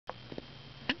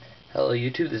Hello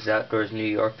YouTube, this is Outdoors New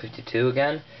York 52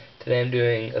 again. Today I'm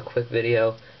doing a quick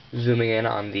video zooming in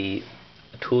on the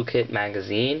Toolkit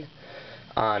magazine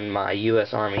on my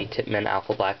U.S. Army Tippmann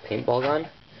alphablack paintball gun.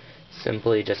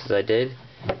 Simply, just as I did,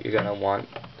 you're going to want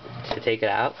to take it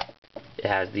out. It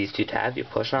has these two tabs, you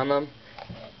push on them.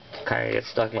 It kind of gets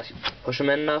stuck unless you push them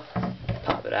in enough.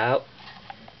 Pop it out.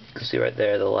 You can see right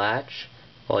there the latch.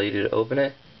 All you do to open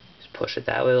it is push it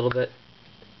that way a little bit.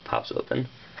 It pops open.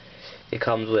 It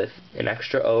comes with an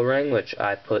extra O-ring, which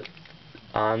I put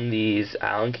on these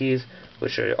Allen keys,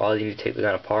 which are all you need to take the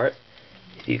gun apart.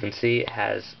 If you can see, it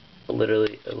has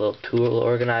literally a little tool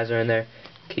organizer in there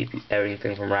to keep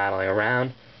everything from rattling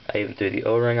around. I even threw the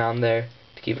O-ring on there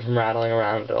to keep it from rattling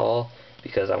around at all,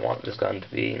 because I want this gun to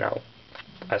be, you know,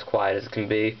 as quiet as it can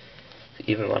be,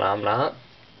 even when I'm not.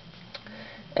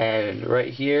 And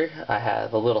right here, I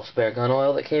have a little spare gun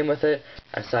oil that came with it.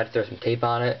 I decided to throw some tape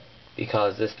on it,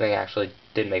 because this thing actually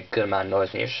did make a good amount of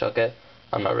noise when you shook it.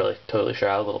 I'm not really totally sure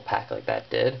how a little pack like that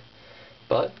did,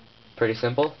 but pretty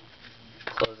simple.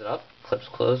 Close it up, clips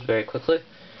closed very quickly,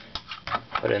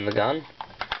 put it in the gun,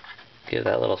 give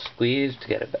that little squeeze to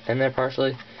get it in there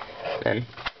partially, then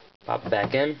pop it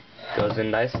back in, goes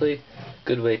in nicely.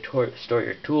 Good way to store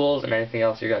your tools and anything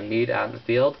else you're going to need out in the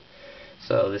field.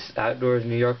 So this is Outdoors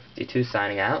New York 52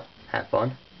 signing out. Have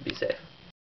fun, be safe.